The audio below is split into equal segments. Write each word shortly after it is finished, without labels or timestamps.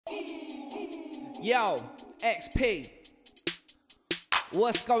Yo, XP,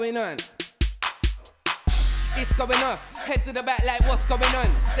 what's going on? It's going off, head to the back like what's going on.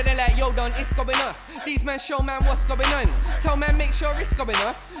 Then they're like, yo Don, it's going off. These men show man what's going on. Tell man make sure it's going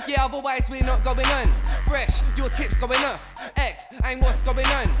off. Yeah, otherwise we're not going on. Fresh, your tips going off. X, ain't what's going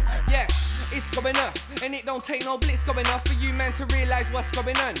on. Yes, it's going off. And it don't take no blitz going off for you man to realise what's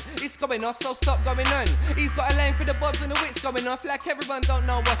going on. It's going off, so stop going on. He's got a lane for the bobs and the wits going off, like everyone don't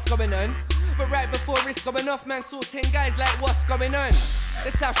know what's going on. But right before it's going off, man saw 10 guys like what's going on.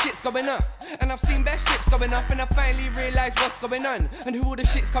 That's how shit's going off. And I've seen best strips going off, and I finally realised what's going on and who all the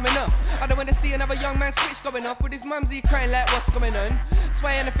shit's coming off. I don't want to see another young man switch going off with his mumsy crying like what's going on.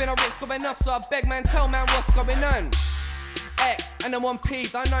 Sway anything or it's going off, so I beg man tell man what's going on. X and I'm on P,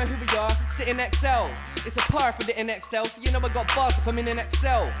 don't know who we are, sitting XL. It's a par for the NXL, so you know I got bars if I'm in an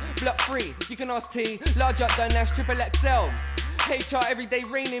XL. Block 3, you can ask T, large up done, that's triple XL. HR everyday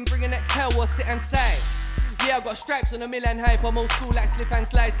raining, bringing exhale or sit and say. Yeah, I got stripes on a Milan hype, I'm old school like slip and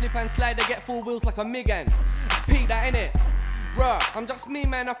slide, I get 4 wheels like a Migan. Pete that innit? Bruh, I'm just me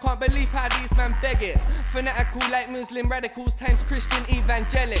man, I can't believe how these man beg it. Fanatical like Muslim radicals times Christian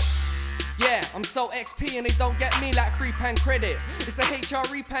evangelics. Yeah, I'm so XP and they don't get me like £3 credit. It's a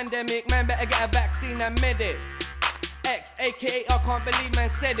HRE pandemic, man better get a vaccine and medic. X, aka I can't believe man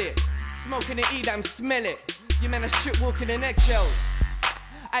said it. Smoking the E, damn smell it. You man a shit walking in eggshells.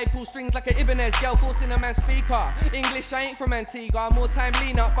 I pull strings like an Ibanez, girl forcing a man speaker. English, I ain't from Antigua, more time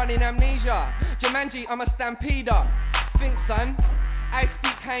lean up, running amnesia. Jumanji, I'm a stampeder. Think son, I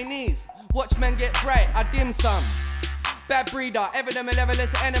speak Chinese. Watch men get bright, I dim some. Bad breeder, ever them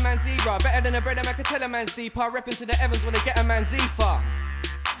malevolent to end a man's zebra. Better than a bread, I can tell a man's deeper. Repping to the heavens when they get a man's Zifa.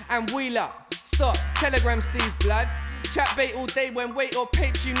 And Wheeler, stop, telegram Steve's blood. Chat bait all day when weight or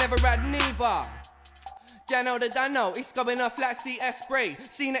papes you never had neither. Jano the Dano, it's going off like CS spray.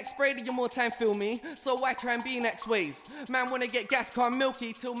 See next spray, do you more time feel me? So why try and be next ways? Man wanna get gas car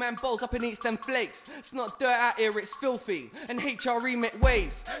milky till man bowls up and eats them flakes. It's not dirt out here, it's filthy. And HR remit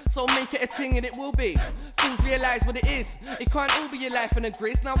waves. So make it a thing and it will be. Fools realise what it is. It can't all be your life and a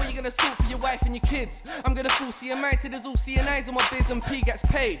grizz. Now what you gonna sort for your wife and your kids? I'm gonna fool CMI to there's all CNIs on my biz and P gets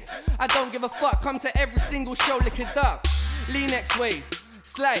paid. I don't give a fuck, come to every single show, lick it up. Lean X ways,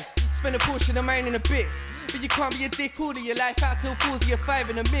 slice, spend a portion of mine in a bits. But you can't be a dick all of your life out till 4's your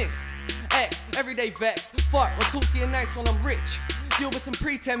 5 in a mist. X, everyday vex, fuck, or talk to you nice when I'm rich. Deal with some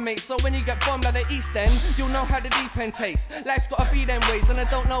pretend mates, so when you get bombed at the East End, you'll know how the deep end tastes. Life's gotta be them ways, and I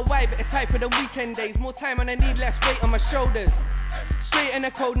don't know why, but it's hyper than weekend days. More time and I need less weight on my shoulders. Straight in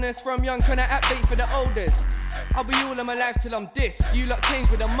the coldness, from young trying to update for the oldest. I'll be all of my life till I'm this, you lot change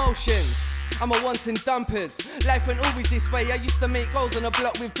with emotions. I'm a wanting dumpers. Life went always this way. I used to make goals on the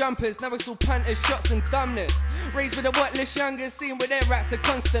block with jumpers. Now it's all punters, shots and dumbness. Raised with the worthless youngers, seeing with their rats are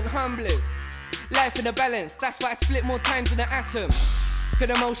constant humblers. Life in a balance, that's why I split more times than an atom. Could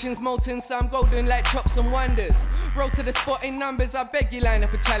emotions molten, so I'm golden like chops and wonders. Roll to the spot in numbers, I beg you line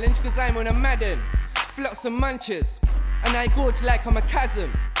up a challenge, cause I'm on a Madden. Flots and munches, and I gorge like I'm a chasm.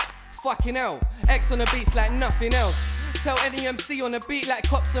 Fucking hell, X on the beats like nothing else. Tell any MC on the beat like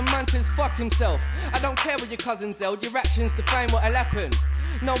cops and munters, fuck himself. I don't care what your cousins held, your actions define what'll happen.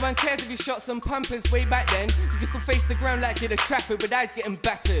 No one cares if you shot some pumpers way back then. You can still face the ground like you're the traffic with eyes getting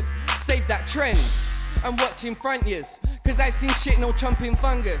battered. Save that trend, and watch in front years. Cause I've seen shit no chomping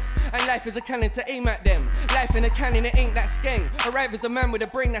fungus. And life is a cannon to aim at them. Life in a cannon, it ain't that skeng. Arrive as a man with a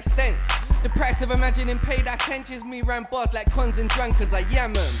brain that's dense. The price of imagining paid that tensions me round bars like cons and drunkards, I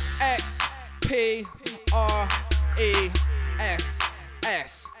yam 'em. X, P, R, E-S-S,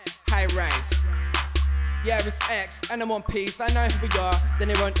 high rise. Yeah, it's X, and I'm on P's. They know who we are, then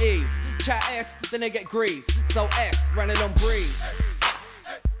they're on E's. Chat S, then they get grease. So S, running on breeze.